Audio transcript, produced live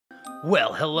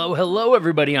Well, hello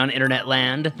everybody on internet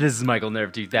land. This is Michael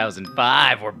Nerve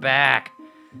 2005. We're back.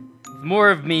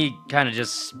 More of me kind of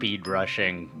just speed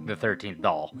rushing the 13th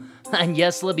doll. And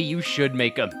yes, Libby, you should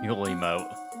make a mule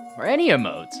emote. Or any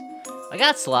emotes. I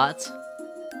got slots.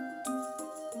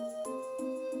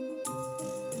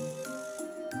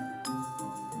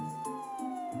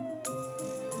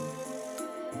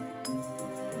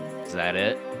 Is that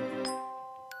it?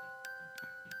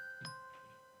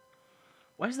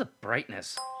 Why is the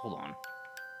brightness? Hold on.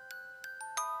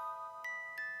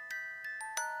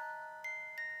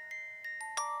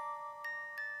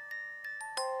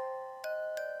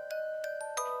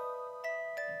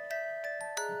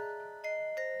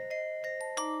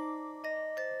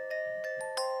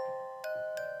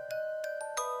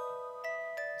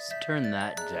 Let's turn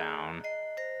that down.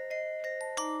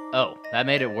 Oh, that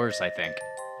made it worse, I think.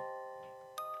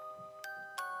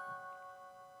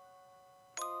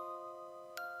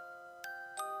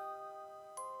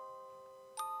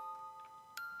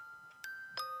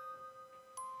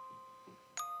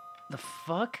 The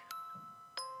fuck?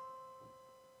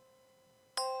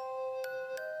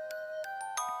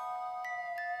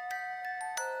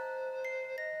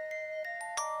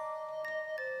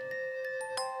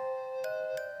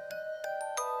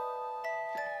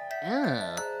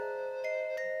 Oh.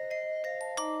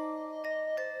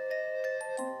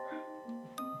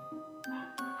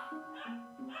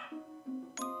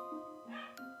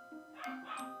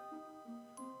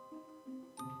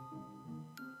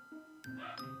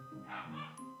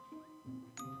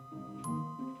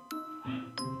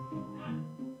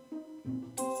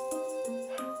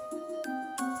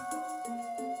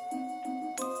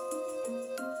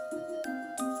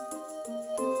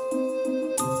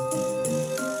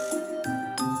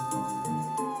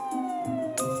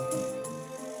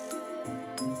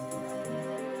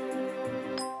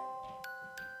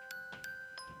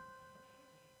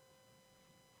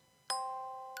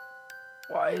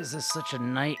 Why is this such a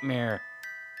nightmare?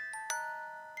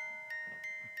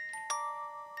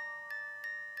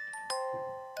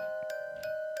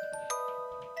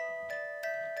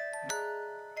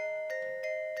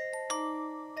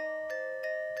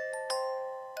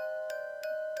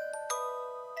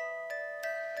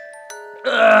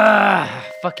 Ugh,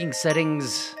 fucking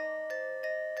settings.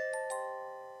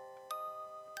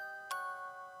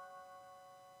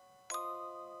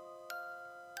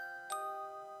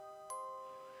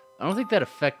 I don't think that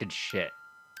affected shit.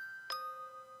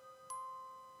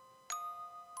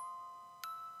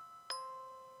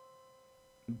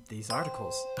 These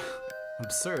articles.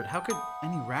 Absurd. How could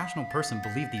any rational person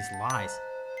believe these lies?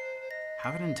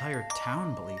 How could an entire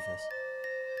town believe this?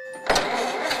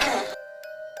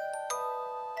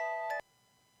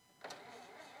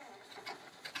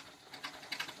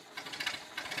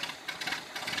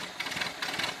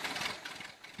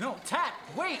 No, Tat,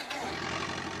 wait!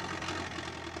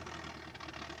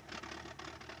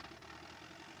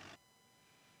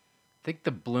 I think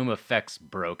the bloom effect's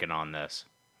broken on this.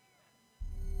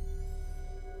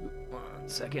 1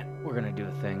 second, we're gonna do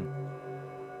a thing.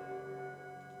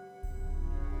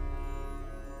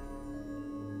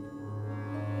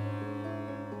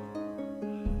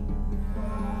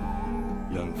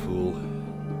 Young fool.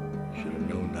 Should have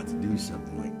known not to do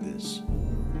something like this.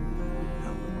 Now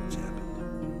look what's happened.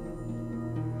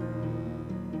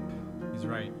 He's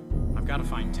right. I've got to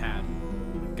find Tad.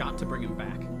 I've got to bring him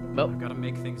back. Oh. I've got to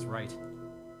make things right.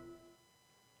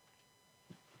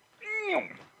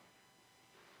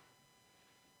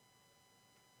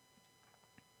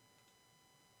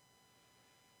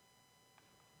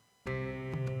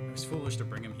 I was foolish to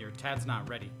bring him here. Tad's not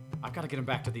ready. I've got to get him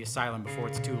back to the asylum before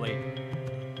it's too late.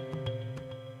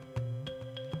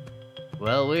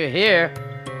 Well, we're here.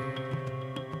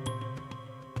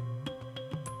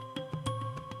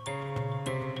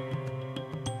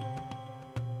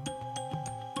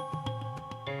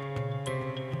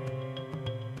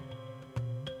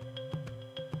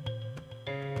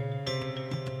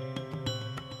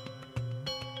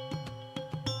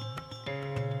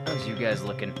 How's you guys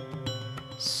looking?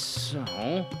 So...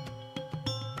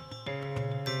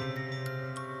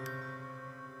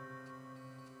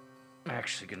 I'm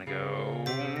actually gonna go...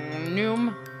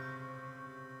 Noom.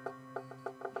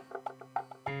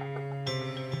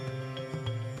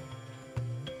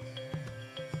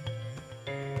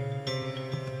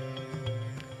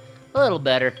 A little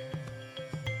better.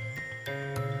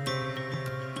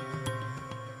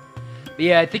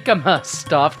 Yeah, I think I'm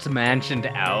stuffed, mansioned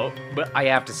out, but I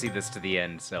have to see this to the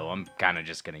end, so I'm kind of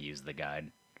just gonna use the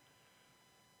guide.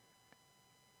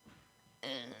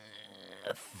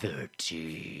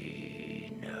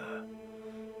 13.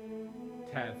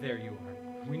 Tad, there you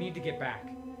are. We need to get back.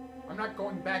 I'm not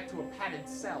going back to a padded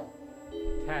cell.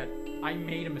 Tad, I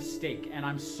made a mistake, and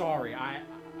I'm sorry. I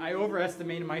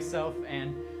overestimated myself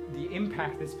and the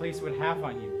impact this place would have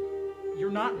on you. You're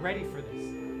not ready for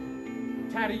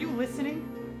this. Tad, are you listening?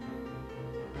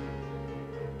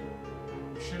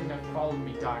 You shouldn't have followed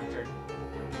me, Doctor.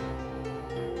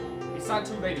 It's not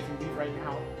too late if you leave right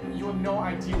now. You have no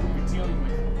idea what you're dealing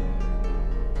with.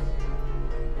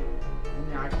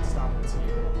 Only I can stop this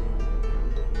here.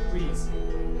 Please,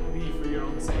 leave for your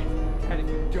own sake. Tad, if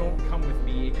you don't come with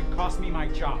me, it could cost me my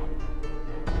job.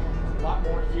 There's a lot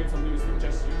more here to lose than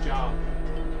just your job.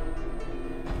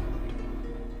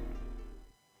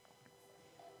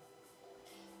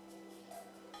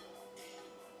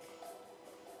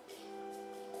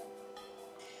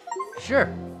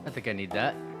 Sure, I think I need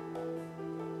that.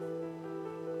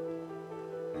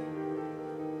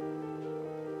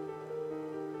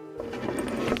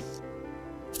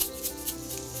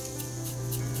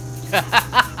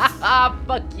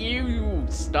 Fuck you,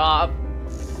 Stauf.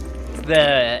 It's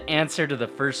the answer to the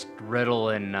first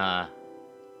riddle in The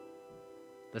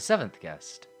Seventh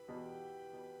Guest.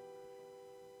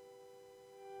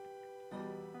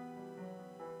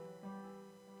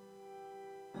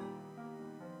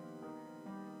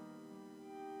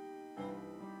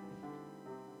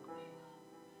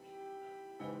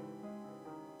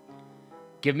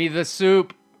 Give me the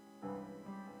soup.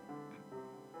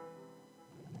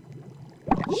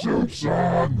 Soup's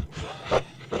on.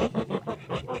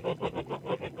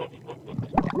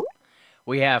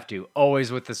 We have to.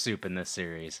 Always with the soup in this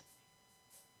series.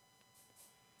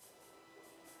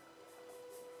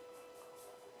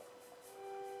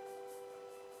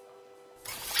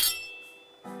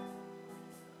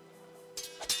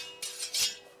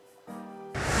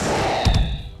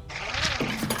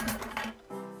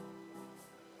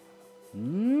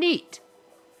 Neat.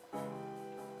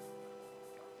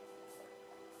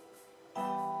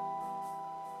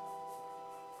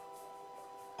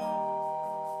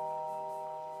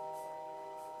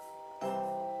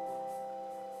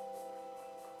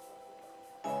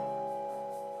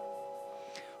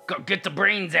 Go get the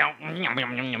brains out.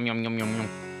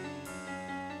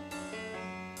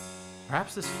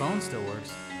 Perhaps this phone still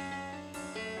works.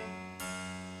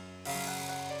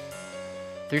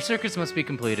 3 circuits must be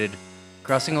completed.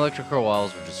 Crossing electrical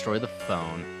walls will destroy the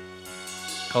phone.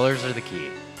 Colors are the key.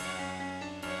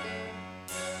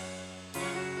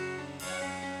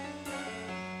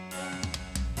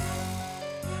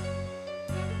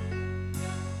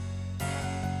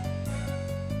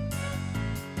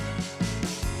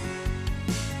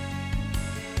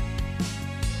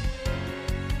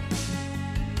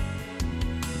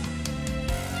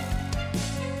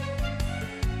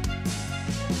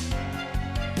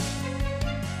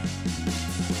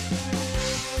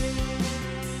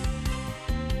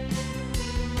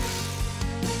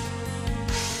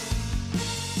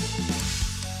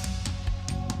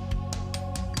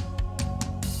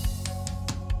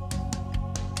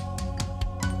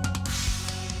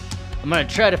 I'm gonna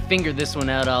try to figure this one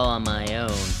out all on my own.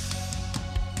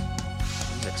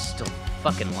 Music's still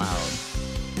fucking loud.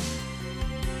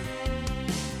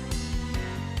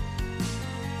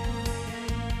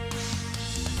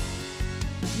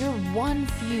 You're one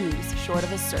fuse short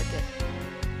of a circuit.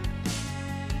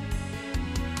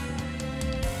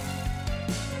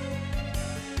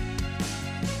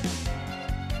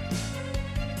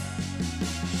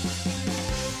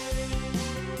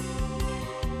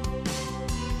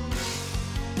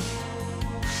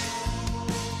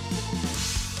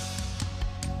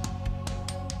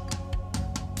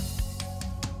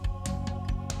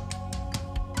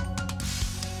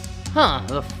 Huh,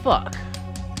 the fuck?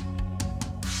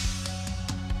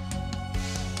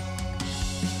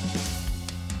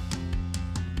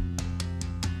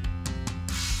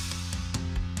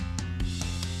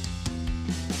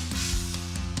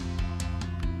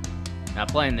 Not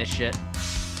playing this shit.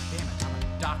 Damn it, I'm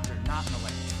a doctor, not an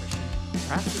electrician.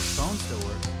 Perhaps this phone still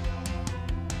works.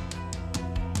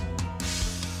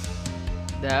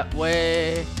 That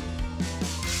way.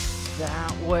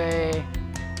 That way.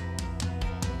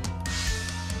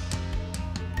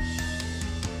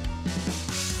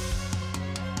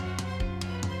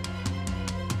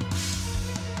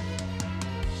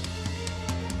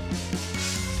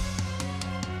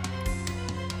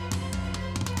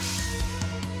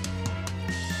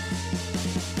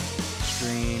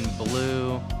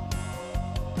 Blue.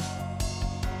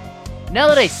 Now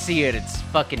that I see it, it's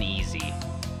fucking easy.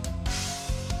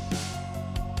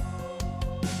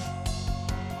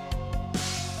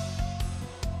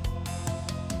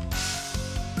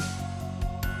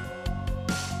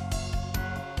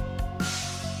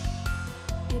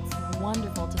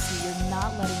 wonderful to see you're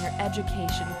not letting your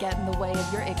education get in the way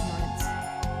of your ignorance.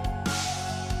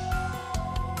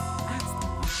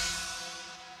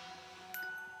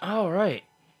 All right.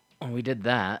 Well, we did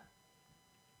that.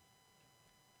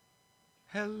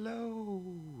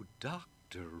 Hello,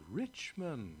 Dr.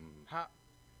 Richmond.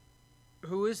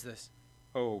 Who is this?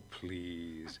 Oh,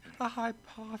 please. A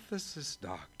hypothesis,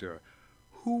 Doctor.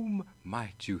 Whom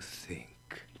might you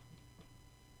think?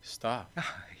 Stauf.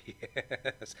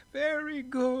 Yes, very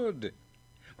good.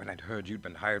 When I'd heard you'd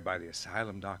been hired by the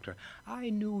asylum, Doctor,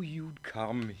 I knew you'd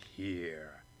come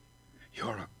here.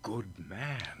 You're a good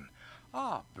man,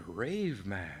 a brave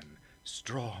man,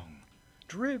 strong,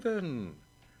 driven,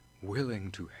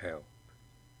 willing to help.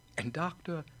 And,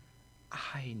 Doctor,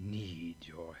 I need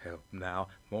your help now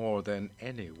more than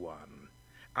anyone.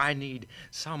 I need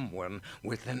someone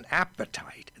with an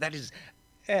appetite, that is,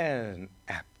 an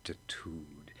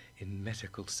aptitude in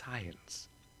medical science,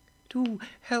 to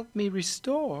help me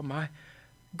restore my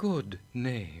good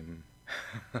name.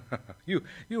 You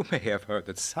may have heard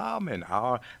that some in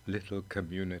our little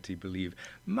community believe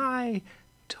my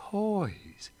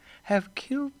toys have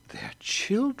killed their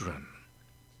children.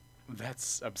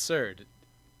 That's absurd.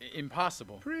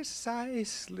 Impossible.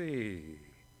 Precisely.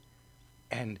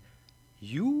 And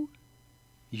you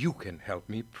can help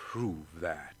me prove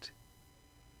that.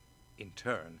 In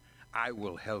turn, I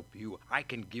will help you. I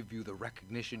can give you the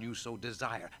recognition you so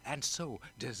desire and so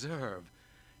deserve.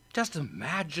 Just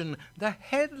imagine the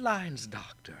headlines,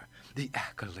 Doctor, the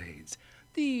accolades,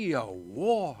 the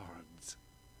awards.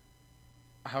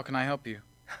 How can I help you?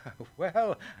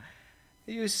 Well,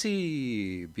 you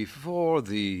see, before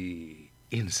the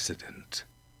incident,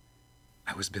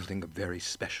 I was building a very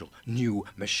special new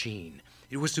machine.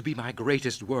 It was to be my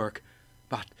greatest work,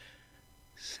 but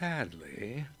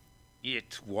sadly,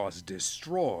 it was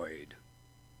destroyed.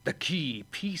 The key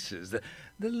pieces, the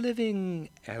living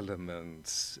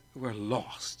elements were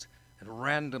lost and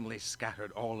randomly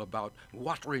scattered all about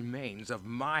what remains of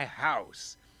my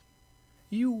house.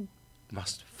 You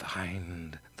must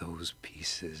find those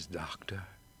pieces, Doctor,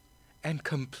 and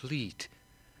complete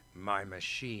my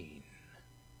machine.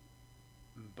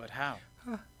 But how?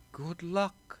 Good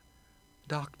luck,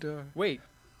 Doctor. Wait.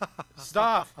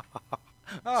 Stauf!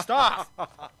 Stauf!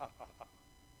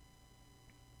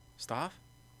 Stauf?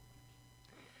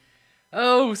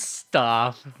 Oh,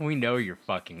 stop. We know you're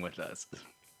fucking with us.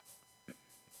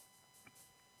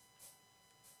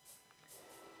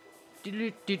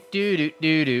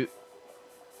 Do-do-do-do-do-do.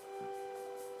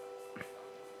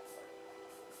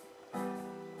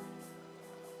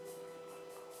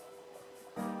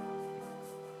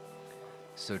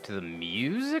 So to the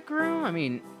music room? I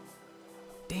mean...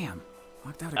 Damn.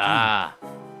 Locked out again. Ah.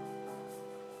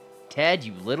 Ted,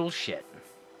 you little shit.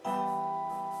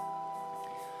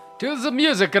 To the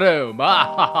music room! Ah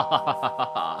ha ha ha ha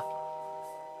ha.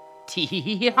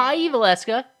 Hi,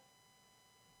 Valeska.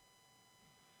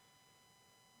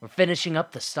 We're finishing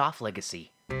up the Stauf legacy.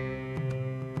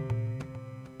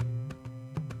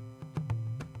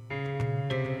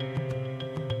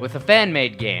 With a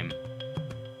fan-made game.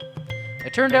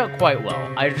 It turned out quite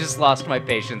well. I just lost my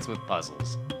patience with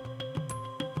puzzles.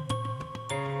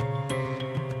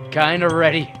 Kinda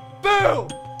ready. Boo!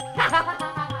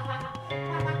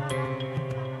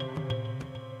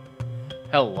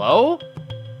 Hello?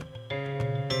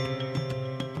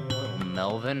 Little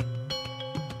Melvin.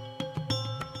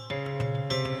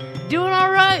 Doing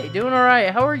alright, doing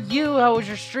alright. How are you? How was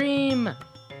your stream?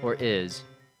 Or is.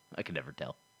 I can never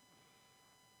tell.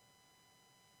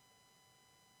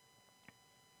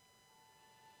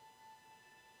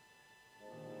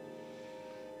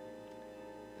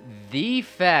 The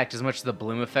fact, as much as the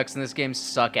bloom effects in this game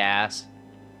suck ass,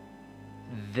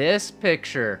 this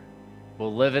picture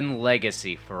will live in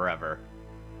legacy forever.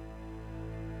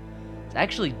 It's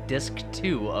actually disc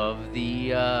 2 of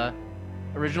the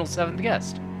original 7th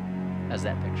Guest. Has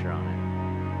that picture on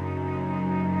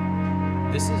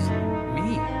it. This is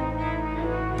me.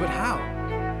 But how?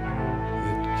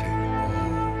 It can all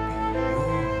be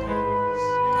yours,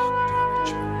 Dr.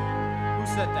 Richmond. Who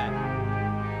said that?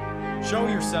 Show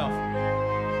yourself.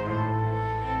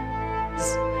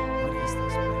 What is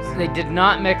this place? They did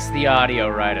not mix the audio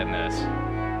right in this.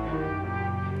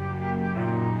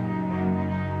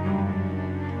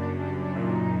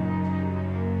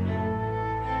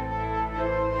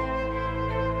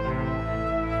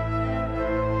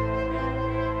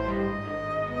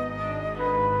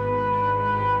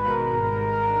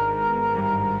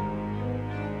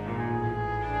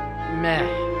 Meh.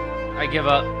 I give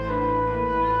up.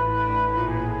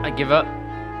 I give up.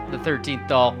 The 13th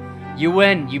doll. You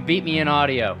win. You beat me in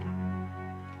audio.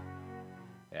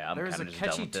 I'm There's kind a of just done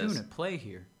catchy with tune this. at play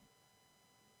here.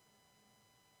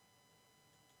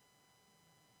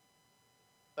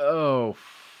 Oh,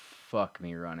 fuck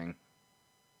me running.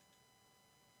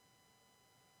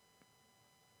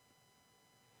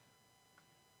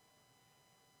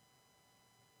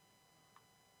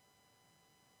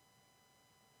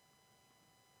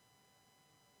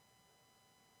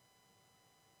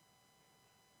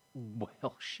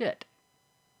 Well, shit.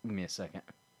 Give me a second.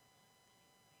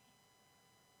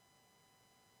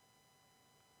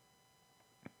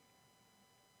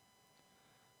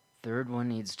 Third one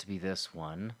needs to be this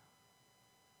one.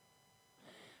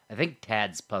 I think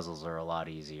Tad's puzzles are a lot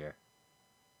easier.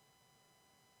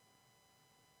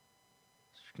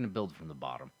 Just gonna build from the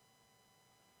bottom.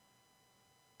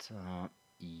 So,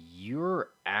 you're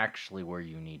actually where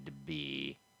you need to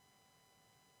be.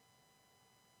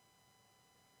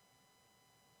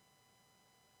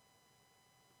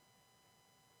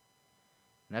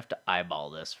 I have to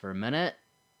eyeball this for a minute.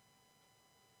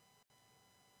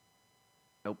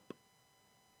 Nope.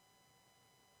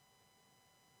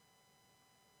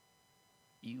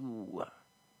 You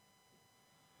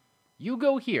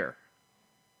go here.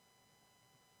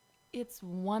 It's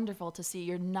wonderful to see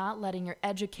you're not letting your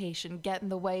education get in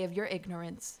the way of your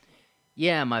ignorance.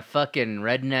 Yeah, my fucking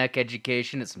redneck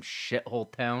education at some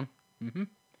shithole town.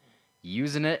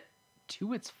 Using it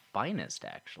to its finest,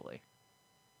 actually.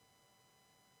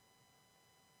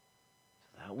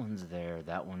 So that one's there,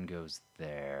 that one goes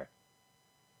there.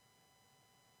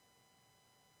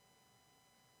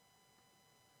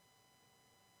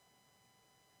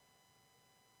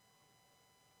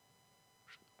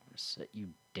 I'm gonna set you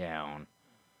down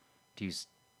to use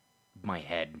my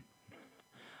head.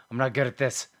 I'm not good at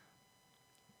this.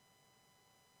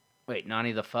 Wait,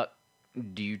 Nani the fuck?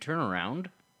 Do you turn around?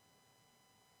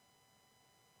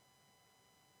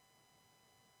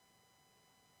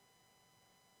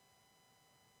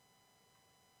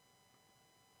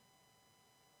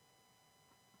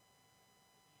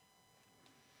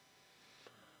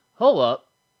 Hold up.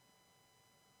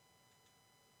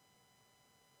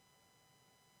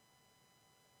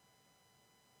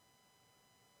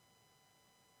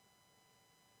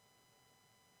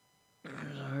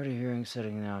 There's already hearing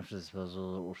setting now after this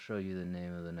puzzle. It will show you the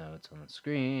name of the notes on the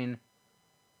screen.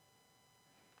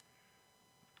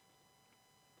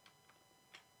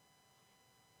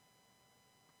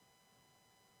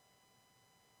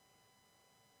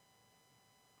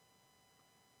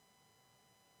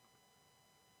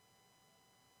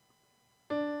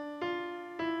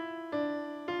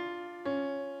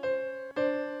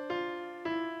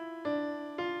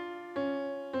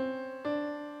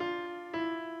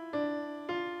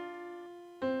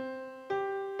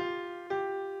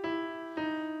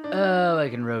 Oh, I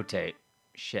can rotate.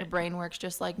 Your Shit. brain works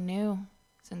just like new,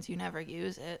 since you never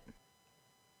use it.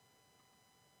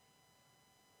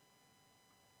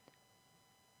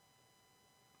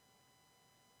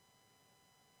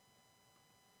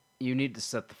 You need to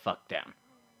set the fuck down.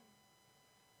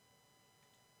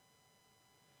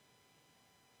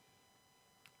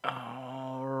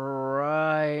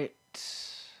 Alright.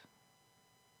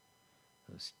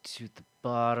 Those two at the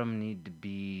bottom need to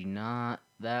be not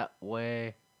that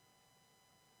way.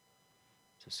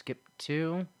 So skip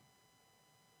 2.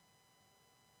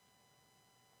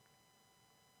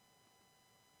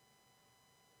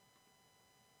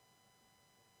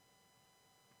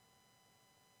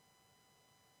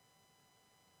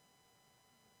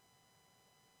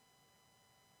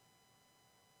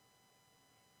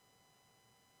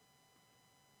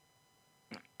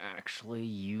 Actually,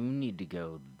 you need to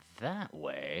go that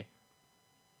way.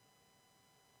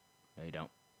 No, you don't.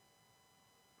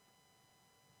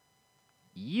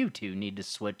 You two need to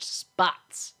switch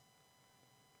spots.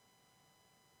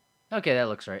 Okay, that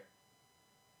looks right.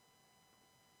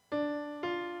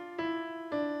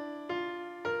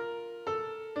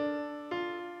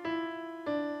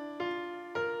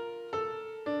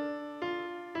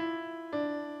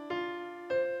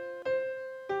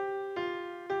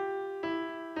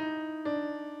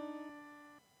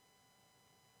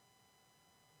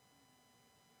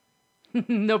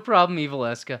 No problem, Evil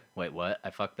Eska. Wait, what? I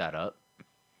fucked that up.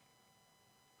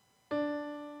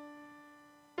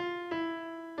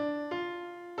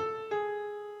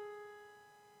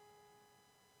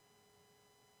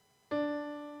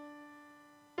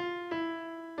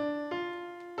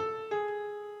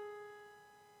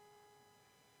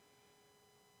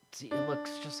 See, it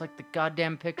looks just like the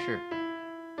goddamn picture.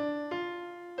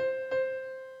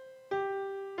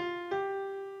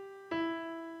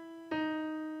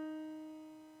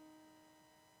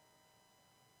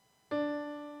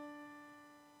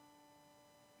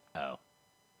 Oh.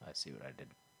 I see what I did.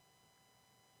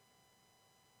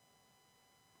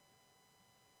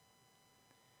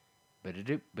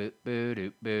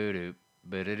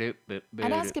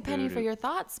 I'd ask a penny for your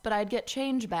thoughts, but I'd get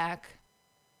change back.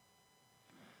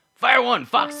 Fire 1,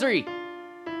 Fox 3!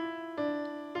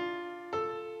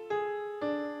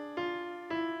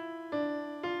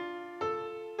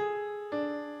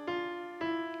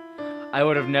 I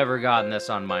would have never gotten this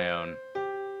on my own.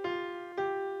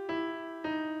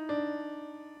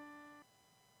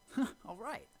 All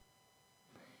right.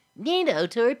 Nino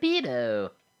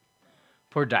Torpedo.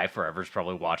 Poor Die Forever's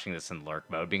probably watching this in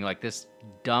lurk mode, being like, this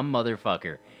dumb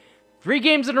motherfucker. 3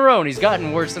 games in a row, and he's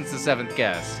gotten worse since the 7th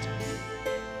guest.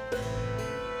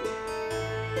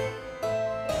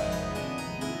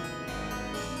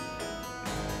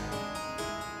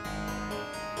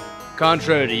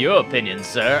 Contrary to your opinion,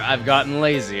 sir, I've gotten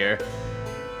lazier.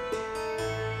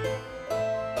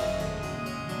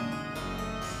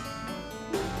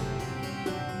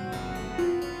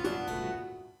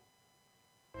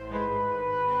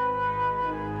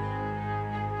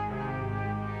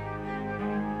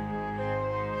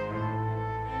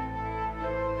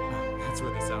 That's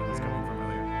where the sound was coming from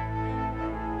earlier.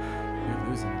 You're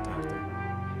losing it, Doctor.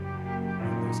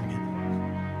 You're losing it.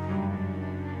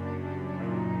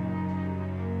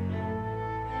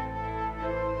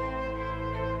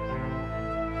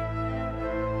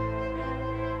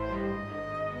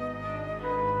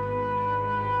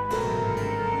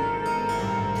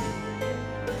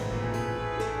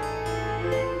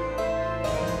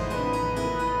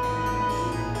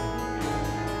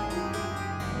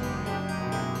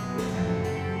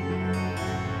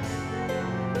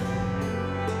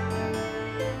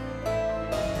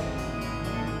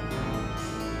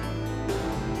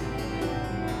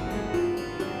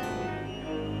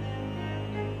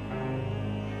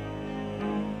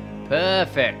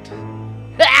 Perfect. To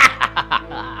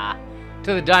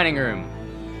the dining room.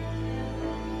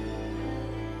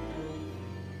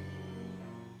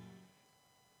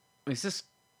 At least this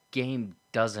game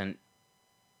doesn't...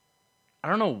 I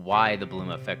don't know why the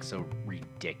bloom effect's so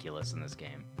ridiculous in this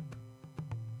game.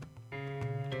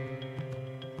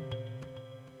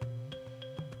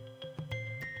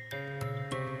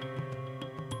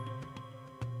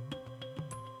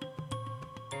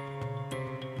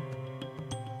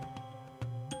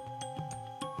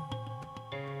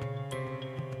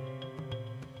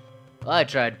 Well, I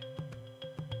tried.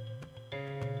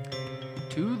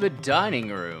 To the dining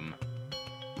room.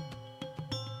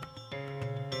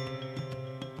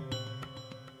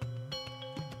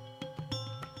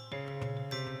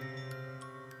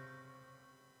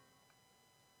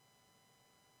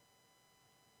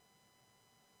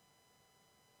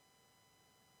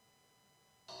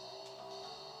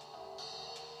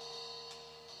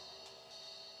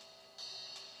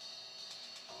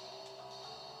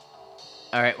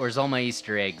 Alright, where's all my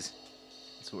Easter eggs?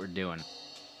 That's what we're doing.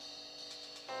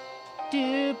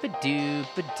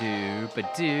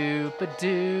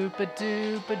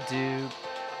 Doop-a-doop-a-doop-a-doop-a-doop-a-doop-a-doop.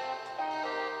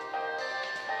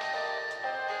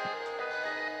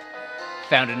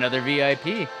 Found another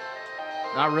VIP.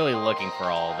 Not really looking for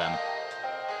all of them.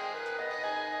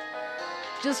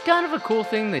 Just kind of a cool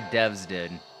thing the devs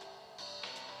did.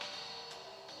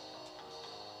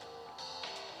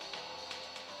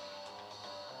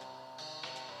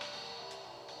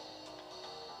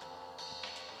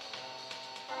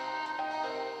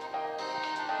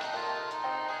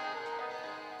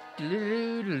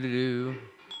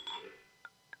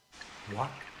 What?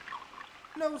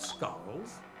 No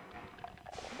skulls?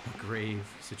 A grave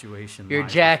situation. You're a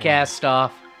lies jackass,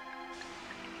 Stauf.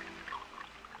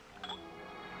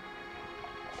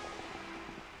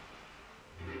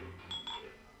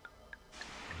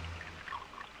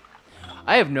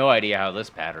 I have no idea how this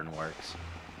pattern works.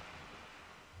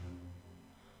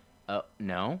 Oh,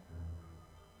 no?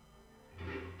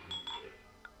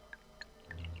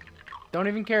 Don't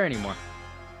even care anymore.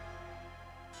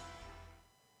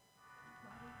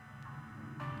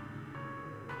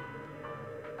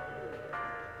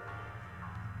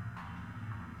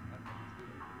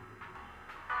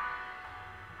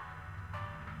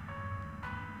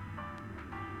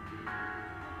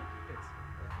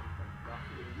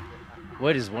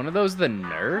 What, is one of those the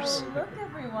nurse? Oh, look,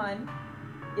 everyone.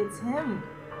 It's him.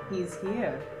 He's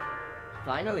here.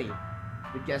 Finally,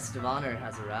 the guest of honor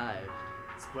has arrived.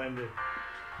 Splendid.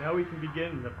 Now we can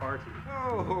begin the party.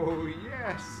 Oh,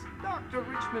 yes. Dr.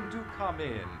 Richmond, do come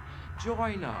in.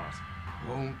 Join us,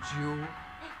 won't you?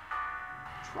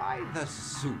 Try the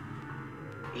soup.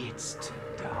 It's to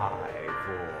die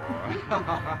for.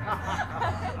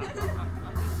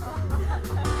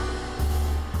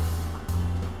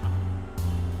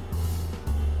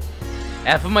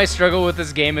 Half of my struggle with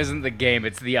this game isn't the game,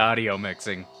 it's the audio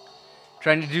mixing.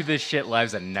 Trying to do this shit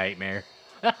live's a nightmare.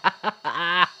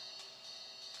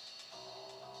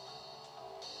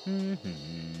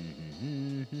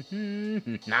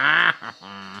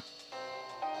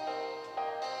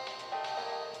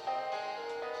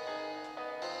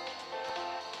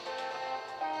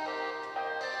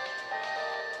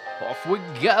 Off we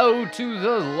go to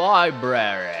the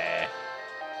library.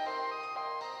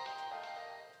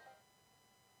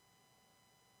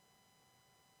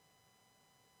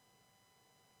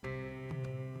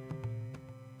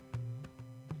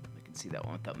 I can see that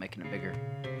one without making it bigger.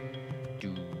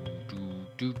 Do, do,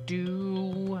 do,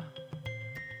 do.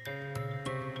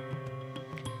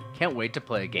 Can't wait to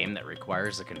play a game that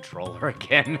requires a controller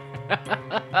again.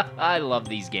 I love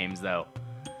these games, though.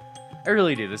 I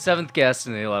really do. The 7th Guest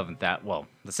and the 11th Hour. Well,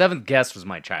 the 7th Guest was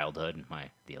my childhood, and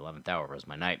the 11th Hour was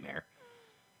my nightmare.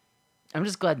 I'm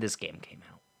just glad this game came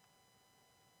out.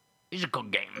 It's a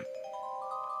good game.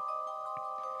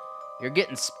 You're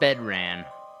getting sped ran.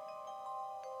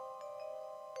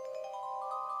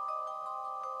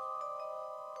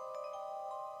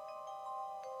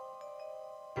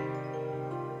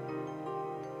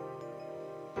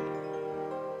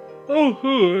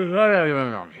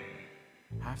 Oh,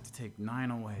 Have to take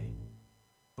 9 away.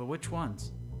 But which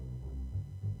ones?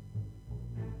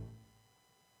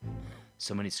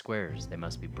 so many squares, they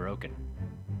must be broken.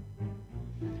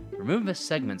 Remove the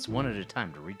segments one at a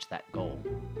time to reach that goal.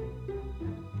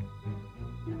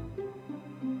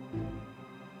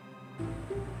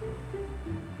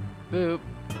 Boop.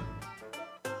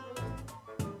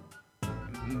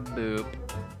 Boop.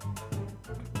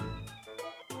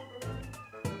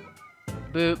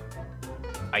 Boop.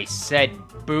 I said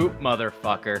boop,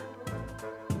 motherfucker.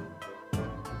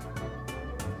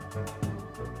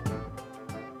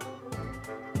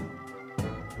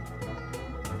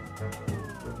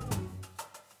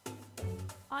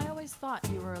 I always thought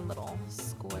you were a little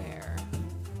square.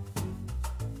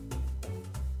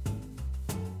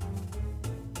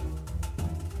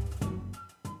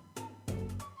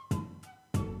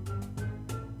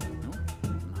 Nope,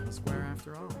 not a square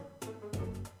after all.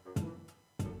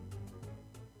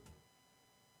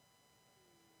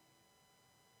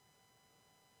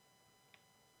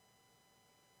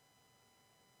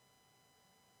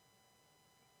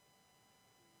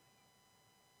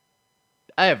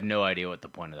 I have no idea what the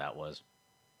point of that was.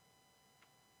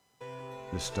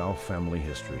 The Stauf family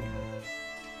history.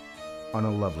 On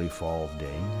a lovely fall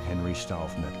day, Henry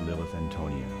Stauf met Lilith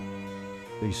Antonia.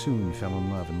 They soon fell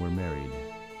in love and were married.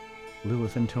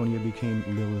 Lilith Antonia became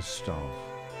Lilith Stauf.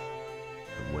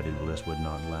 But wedded bliss would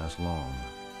not last long.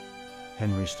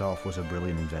 Henry Stauf was a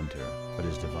brilliant inventor, but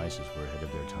his devices were ahead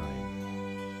of their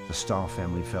time. The Stauf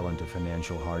family fell into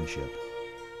financial hardship.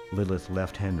 Lilith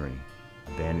left Henry,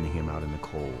 abandoning him out in the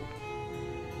cold.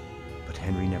 But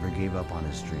Henry never gave up on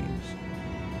his dreams.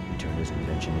 He turned his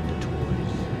invention into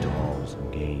toys, dolls,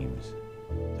 and games.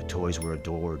 The toys were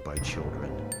adored by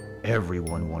children.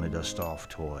 Everyone wanted a Stauf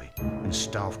toy, and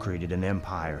Stauf created an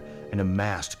empire and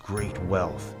amassed great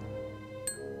wealth.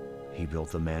 He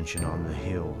built the mansion on the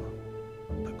hill,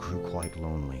 but grew quite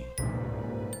lonely.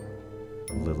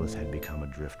 Lilith had become a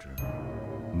drifter,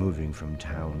 moving from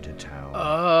town to town.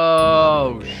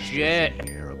 Oh, shit.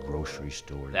 Here, a grocery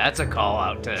store. That's a call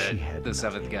out to She had the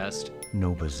seventh nothing. guest.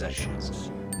 No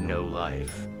possessions, No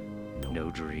life. No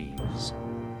dreams.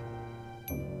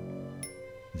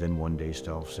 Then one day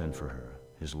Stauf sent for her,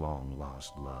 his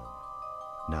long-lost love.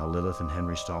 Now Lilith and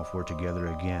Henry Stauf were together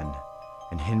again,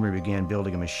 and Henry began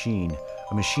building a machine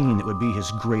that would be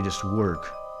his greatest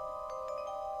work.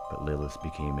 But Lilith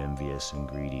became envious and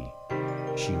greedy.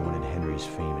 She wanted Henry's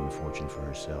fame and fortune for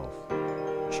herself.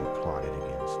 She plotted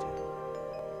against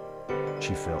him.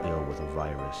 She fell ill with a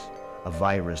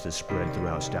virus that spread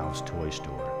throughout Stauf's toy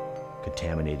store,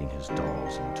 contaminating his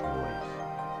dolls and toys.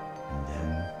 And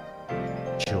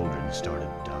then children started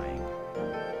dying,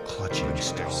 clutching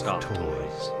Stauf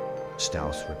toys.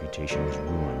 Stauf's reputation was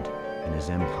ruined, and his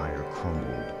empire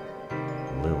crumbled.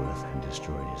 Lilith had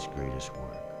destroyed his greatest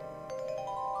work.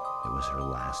 It was her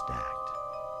last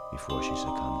act before she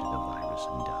succumbed to the virus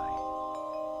and died.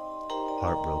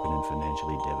 Heartbroken and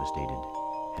financially devastated,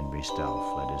 Henry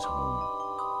Stauf fled his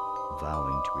home,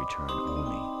 vowing to return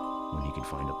only when he could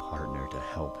find a partner to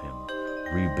help him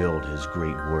rebuild his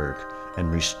great work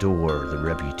and restore the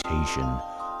reputation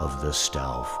of the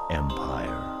Stauf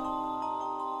Empire.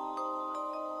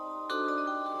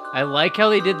 I like how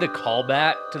they did the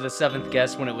callback to the seventh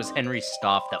guest when it was Henry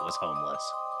Stauf that was homeless.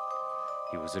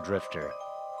 He was a drifter,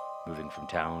 moving from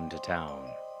town to town,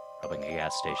 robbing a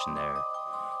gas station there,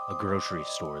 a grocery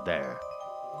store there.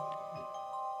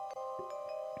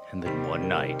 And then one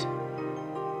night,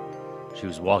 she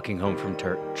was walking home from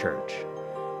church.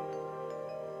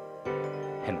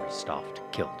 Henry Stauf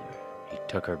killed her. He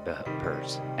took her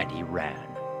purse and he ran.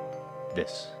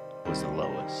 This was the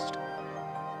lowest.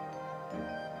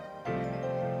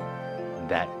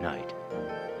 That night,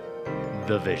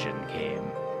 the vision came.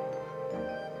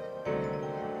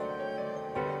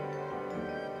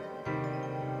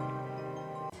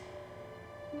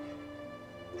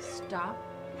 Stop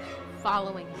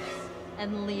following us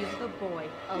and leave the boy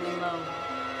alone.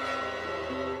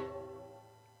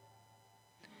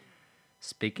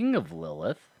 Speaking of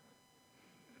Lilith,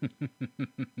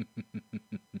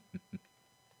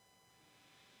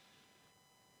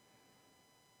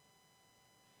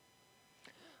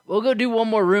 we'll go do one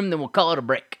more room, then we'll call it a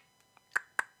break.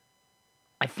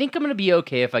 I think I'm going to be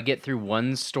okay if I get through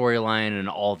one storyline and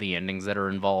all the endings that are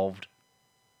involved.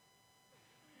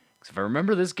 Because if I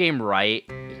remember this game right,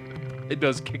 it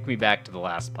does kick me back to the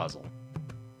last puzzle.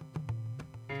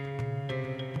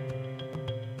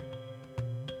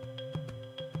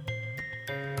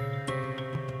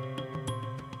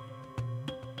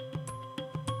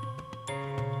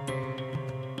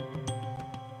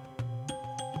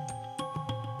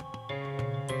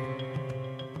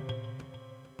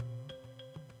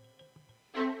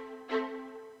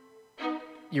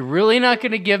 You're really not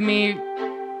going to give me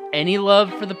any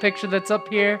love for the picture that's up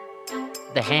here?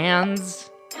 The hands?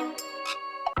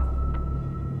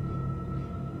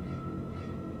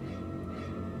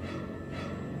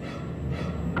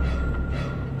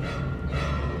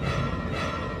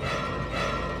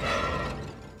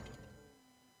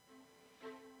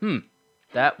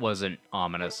 That wasn't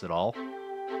ominous at all.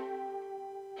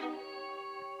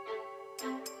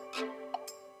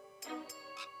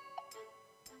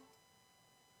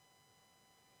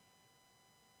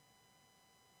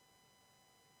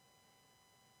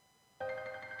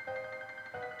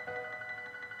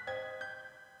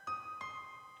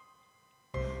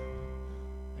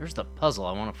 There's the puzzle.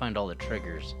 I want to find all the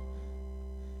triggers.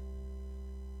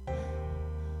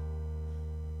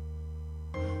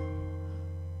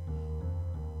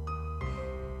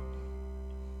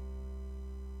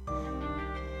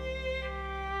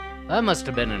 That must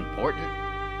have been important.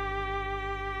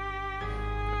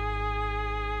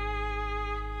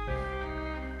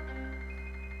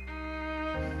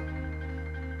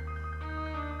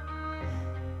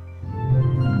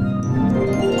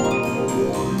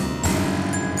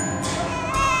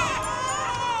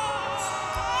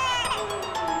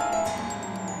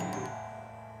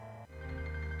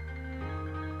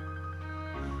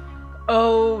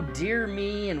 Oh, dear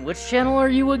me. And which channel are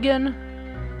you again?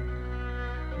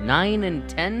 9 and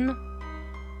 10?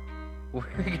 We're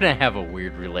gonna have a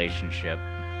weird relationship.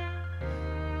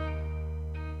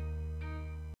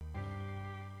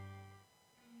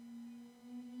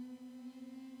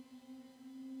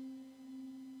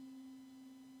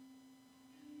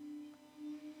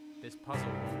 This puzzle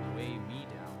will weigh me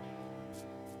down.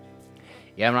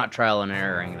 Yeah, I'm not trial and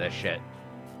erroring this shit.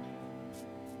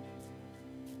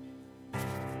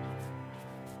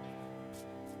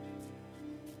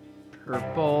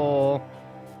 Purple.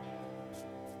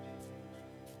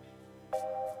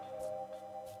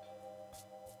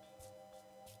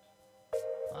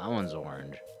 That one's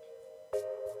orange.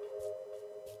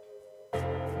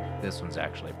 This one's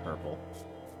actually purple.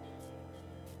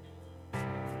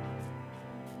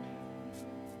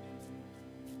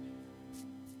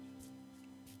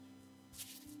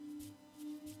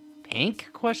 Pink?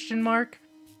 Question mark?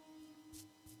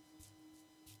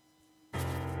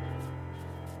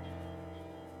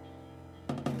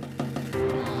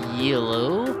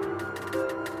 Yellow. Wonderful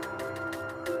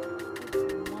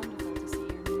to see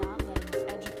you're not letting your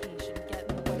education get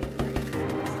in the way of your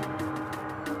ignorance.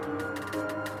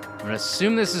 I'm gonna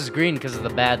assume this is green because of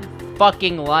the bad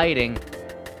fucking lighting.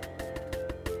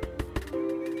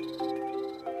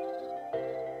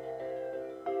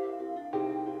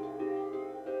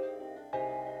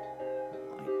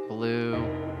 Light blue.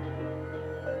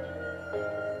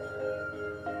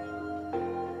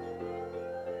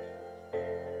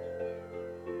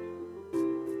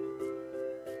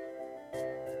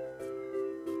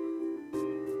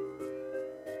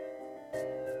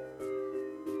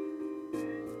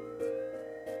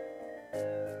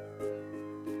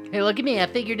 Hey, look at me, I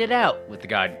figured it out with the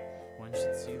guide. One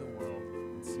should see the world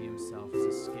and see himself as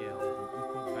a scale with an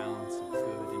equal balance of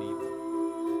good and evil.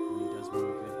 When he does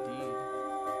one good deed,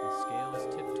 the scale is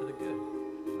tipped to the good,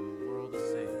 and the world is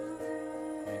saved.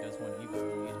 When he does one evil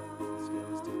deed, the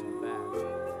scale is tipped to the bad.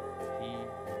 He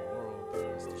and the world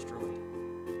is destroyed.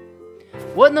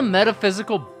 What in the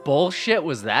metaphysical bullshit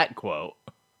was that quote?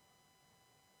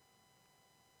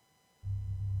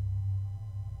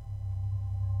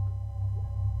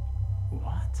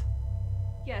 What?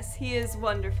 Yes, he is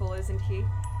wonderful, isn't he?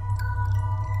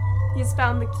 He has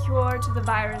found the cure to the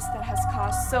virus that has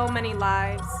cost so many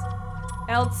lives,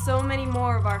 ailed so many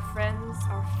more of our friends,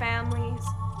 our families,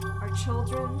 our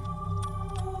children.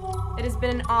 It has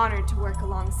been an honor to work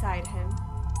alongside him.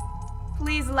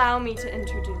 Please allow me to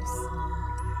introduce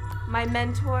my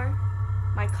mentor,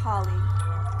 my colleague,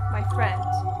 my friend,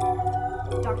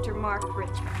 Dr. Mark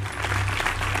Richmond.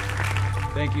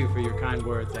 Thank you for your kind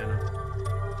words, Anna.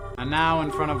 And now,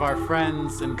 in front of our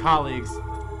friends and colleagues,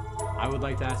 I would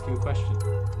like to ask you a question.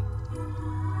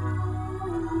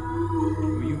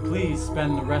 Will you please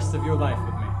spend the rest of your life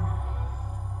with me?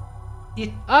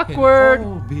 It Awkward. can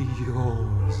all be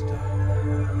yours,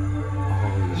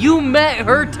 darling. You met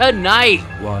her tonight.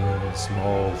 One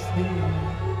small thing.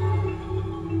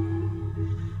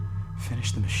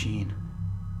 Finish the machine.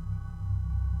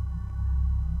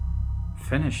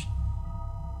 Finish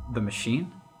the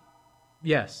machine?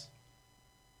 Yes.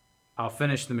 I'll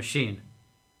finish the machine.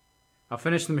 I'll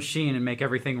finish the machine and make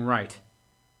everything right.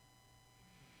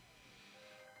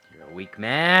 You're a weak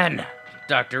man,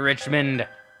 Dr. Richmond.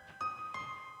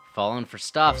 Falling for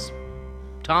Stauf's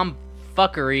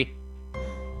tomfuckery.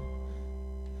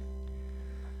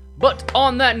 But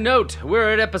on that note,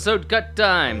 we're at episode cut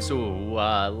time, so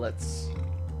let's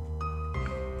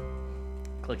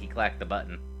clicky-clack the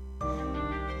button.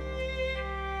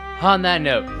 On that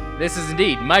note, this is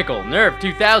indeed Michael Nerve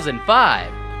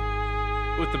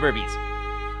 2005 with the burpees.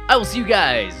 I will see you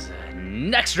guys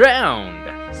next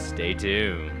round. Stay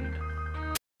tuned.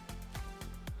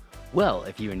 Well,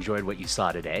 if you enjoyed what you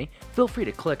saw today, feel free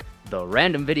to click the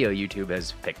random video YouTube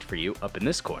has picked for you up in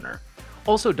this corner.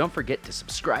 Also, don't forget to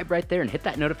subscribe right there and hit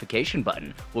that notification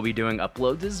button. We'll be doing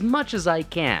uploads as much as I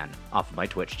can off of my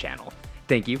Twitch channel.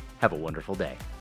 Thank you. Have a wonderful day.